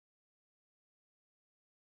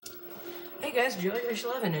Hey guys,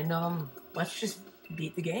 Jellyfish11, and let's just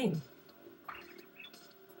beat the game.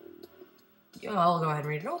 Yeah, I'll go ahead and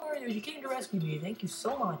read it. Oh, Mario, you came to rescue me. Thank you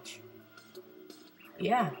so much.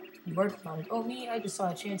 Yeah, you worked about it. Oh, me, I just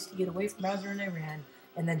saw a chance to get away from Bowser and I ran,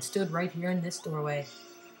 and then stood right here in this doorway.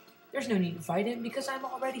 There's no need to fight him because I'm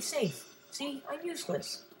already safe. See, I'm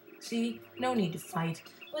useless. See, no need to fight.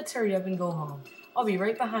 Let's hurry up and go home. I'll be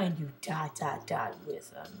right behind you, ...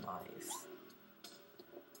 with a knife.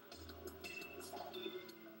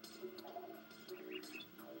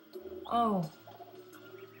 Oh.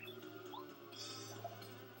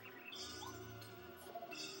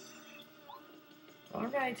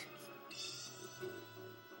 Alright.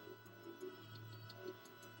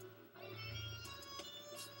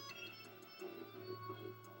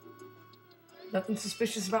 Nothing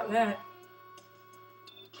suspicious about that.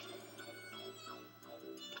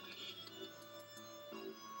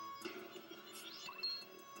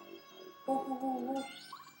 Ooh.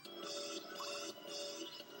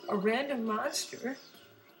 A random monster?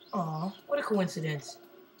 Aw, what a coincidence.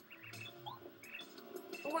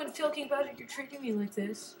 I want to tell King Bowser you're treating me like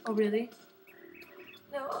this. Oh, really?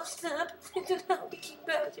 No, stop. Don't help me, King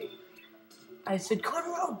Bowser. I said, cut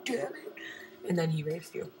her out, damn it. And then he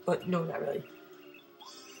raped you. But no, not really.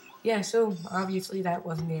 Yeah, so obviously that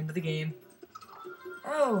wasn't the end of the game.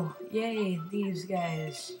 Oh, yay, these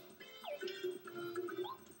guys.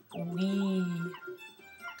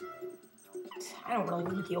 I don't really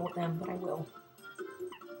want to deal with them, but I will.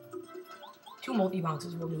 2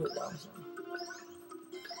 multi-bounces will do it though, so.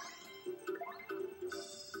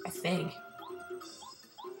 I think.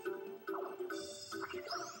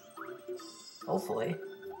 Hopefully.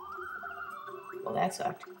 Well, that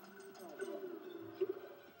sucked.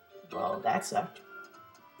 Well, that sucked.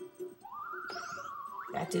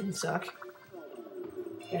 That didn't suck.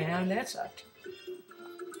 And that sucked.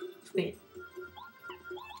 Sweet.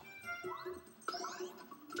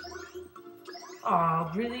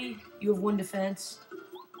 Aw, really? You have 1 defense?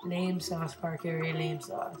 Lame sauce, Parker. Lame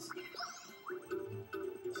sauce.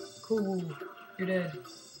 Cool. You're dead.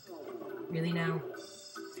 Really now?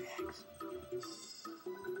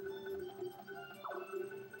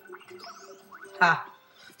 Ha!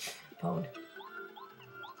 Pwned.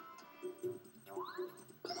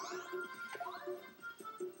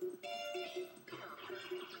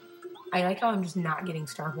 I like how I'm just not getting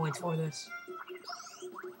star points for this.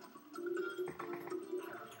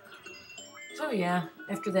 So yeah,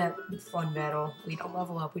 after that fun battle, we don't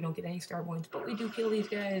level up, we don't get any star points, but we do kill these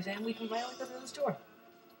guys, and we can finally go to the store.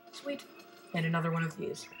 Sweet. And another one of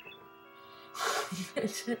these.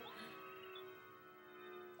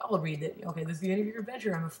 I'll read it. Okay, this is the end of your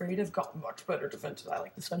adventure. I'm afraid I've got much better defenses. I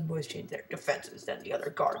like the Sun Boys change their defenses than the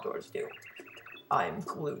other guard doors do. I'm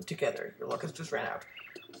glued together. Your luck has just ran out.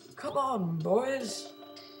 Come on, boys.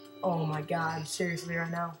 Oh my god, seriously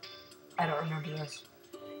right now? I don't remember this.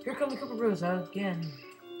 Here come the Koopa Bros again.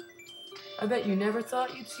 I bet you never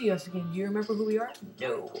thought you'd see us again. Do you remember who we are?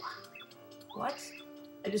 No. What?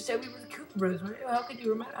 I just said we were the Koopa Bros. How could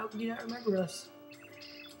you not remember us?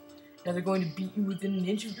 Now they're going to beat you within an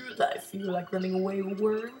inch of your life. You're like running away with a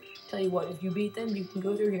worm. Tell you what, if you beat them, you can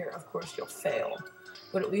go through here. Of course, you'll fail.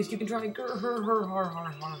 But at least you can try.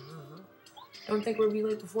 Don't think we'll be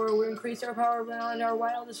late before we increase our power beyond our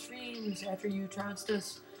wildest dreams. After you trounced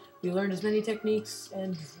us, we learned as many techniques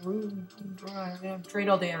and trained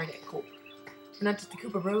all day, every day. Cool. We're not just the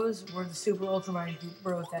Koopa Bros, we're the super ultra mighty Koopa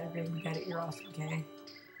Bros that are getting good at your awesome, okay?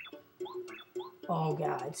 Oh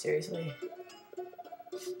god, seriously.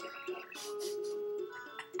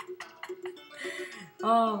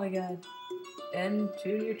 Oh my god. And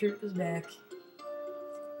Junior Turp is back.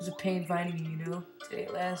 It was a pain finding you, you know? Today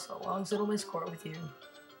at last, I'll long settle my score with you.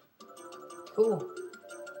 Cool.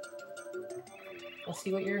 Let's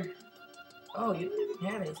see what you're... Oh, you didn't even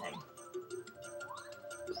have anything.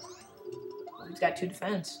 Well, he's got 2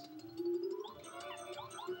 defense.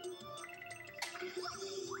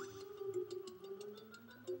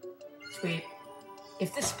 Sweet.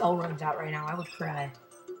 If this spell runs out right now, I would cry.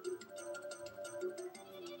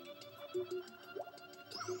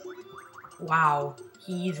 Wow,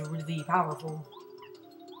 he's really powerful.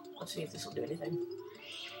 Let's see if this will do anything.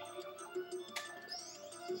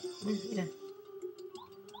 Yeah.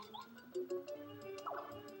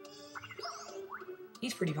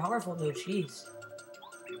 He's pretty powerful though, jeez.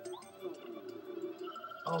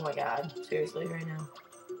 Oh my god, seriously, right now.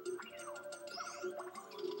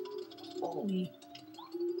 Holy.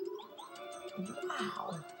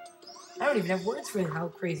 Wow. I don't even have words for how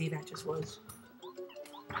crazy that just was.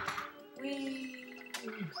 Whee!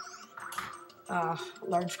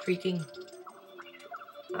 Large creaking.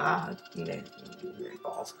 Ah,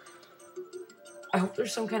 balls. I hope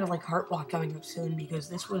there's some kind of like heart block coming up soon because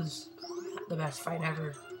this was the best fight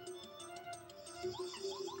ever.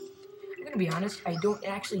 I'm gonna be honest, I don't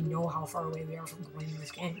actually know how far away we are from completing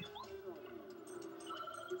this game.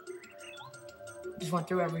 Just went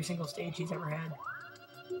through every single stage he's ever had.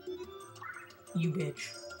 You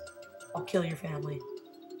bitch. I'll kill your family.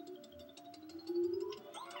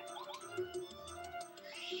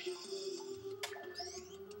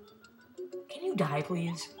 Can you die,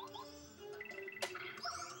 please?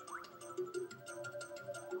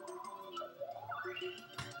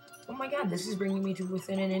 Oh my god, this is bringing me to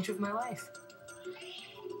within an inch of my life.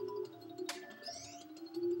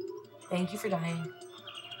 Thank you for dying.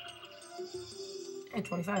 And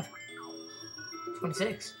 25.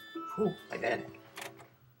 26. Ooh, my bad.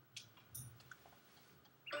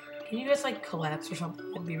 Can you just like collapse or something?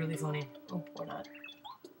 That'd be really funny. Oh, or not.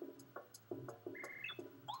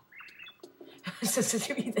 So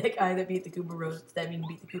to be that guy that beat the Koopa Bros, does that mean you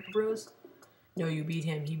beat the Koopa Bros? No, you beat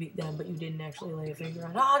him, he beat them, but you didn't actually lay a finger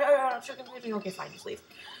on. Oh, no, sure, okay, fine, just leave.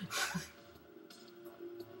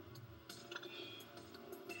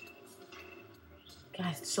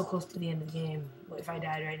 God, it's so close to the end of the game. If I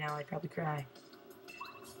died right now, I'd probably cry.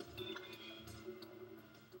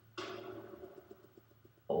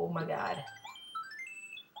 Oh my god.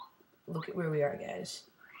 Look at where we are, guys.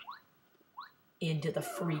 Into the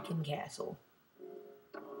freaking castle.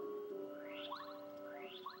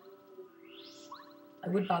 I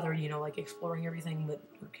would bother, you know, like exploring everything, but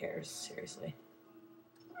who cares, seriously.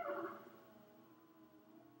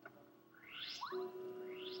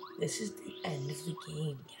 This is the end of the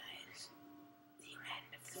game, guys. The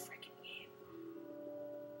end of the freaking game.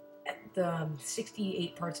 At the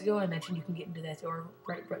 68 parts ago, I mentioned you can get into that door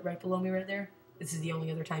right below me right there. This is the only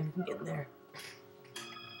other time you can get in there.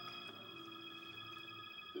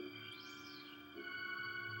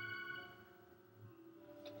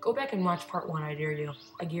 Go back and watch part 1, I dare you.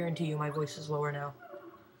 I guarantee you my voice is lower now.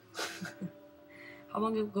 How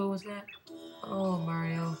long ago was that? Oh,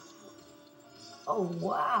 Mario. Oh,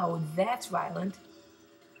 wow, that's violent.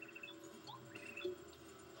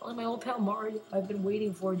 Calling my old pal Mario, I've been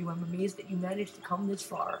waiting for you. I'm amazed that you managed to come this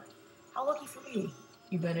far. How lucky for me.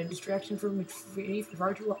 You've been a distraction for me for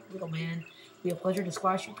far too long, little man. It'll be a pleasure to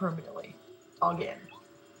squash you permanently. Again.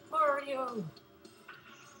 Mario!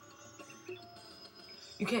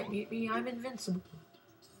 You can't beat me, I'm invincible.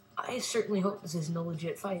 I certainly hope this isn't a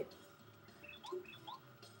legit fight.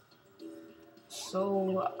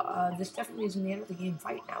 So, this definitely isn't the end of the game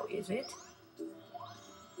fight now, is it?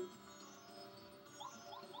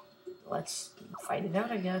 Let's fight it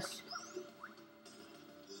out, I guess.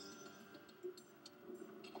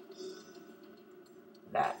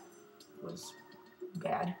 That was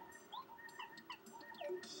bad.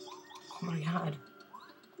 Oh my god.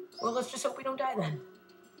 Well, let's just hope we don't die then.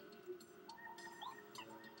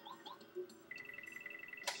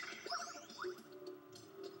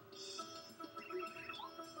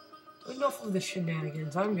 Enough of the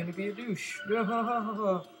shenanigans. I'm gonna be a douche.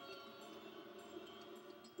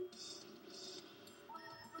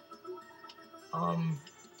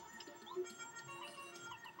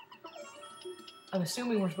 I'm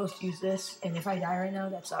assuming we're supposed to use this, and if I die right now,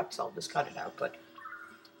 that sucks. I'll just cut it out, but...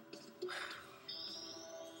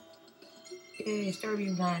 Yay,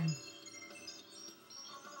 Starbeam time.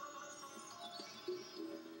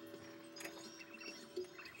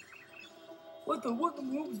 What the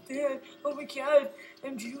world's dead? Oh my god,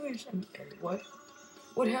 I'm Jewish. What?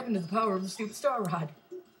 What happened to the power of the stupid Star Rod?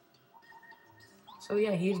 So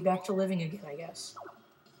yeah, he's back to living again, I guess.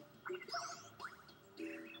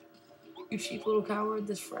 You cheap little coward,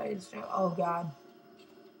 this Friday's now. Oh god.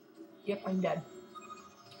 Yep, I'm dead.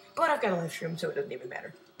 But I've got a live stream, so it doesn't even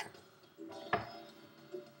matter.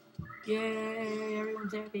 Yay,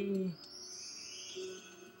 everyone's happy.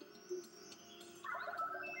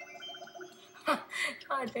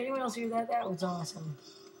 God, if anyone else hear that, that was awesome.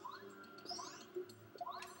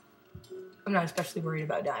 I'm not especially worried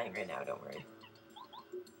about dying right now, don't worry.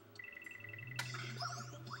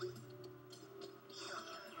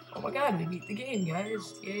 Oh my god, we beat the game,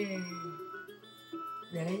 guys. Yay.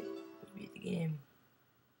 Right? We beat the game.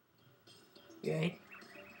 Right?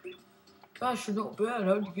 Gosh, you're not bad.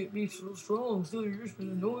 How'd you get me so strong? Still, you're just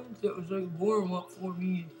an annoyance. That was like a warm-up for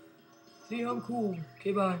me. See, I'm cool.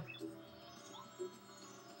 Okay, bye.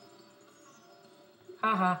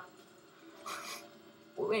 Haha.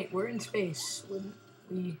 Wait, we're in space. Wouldn't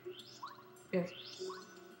we... Yeah.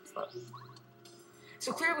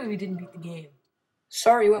 So clearly we didn't beat the game.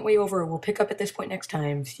 Sorry, went way over. We'll pick up at this point next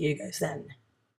time. See you guys then.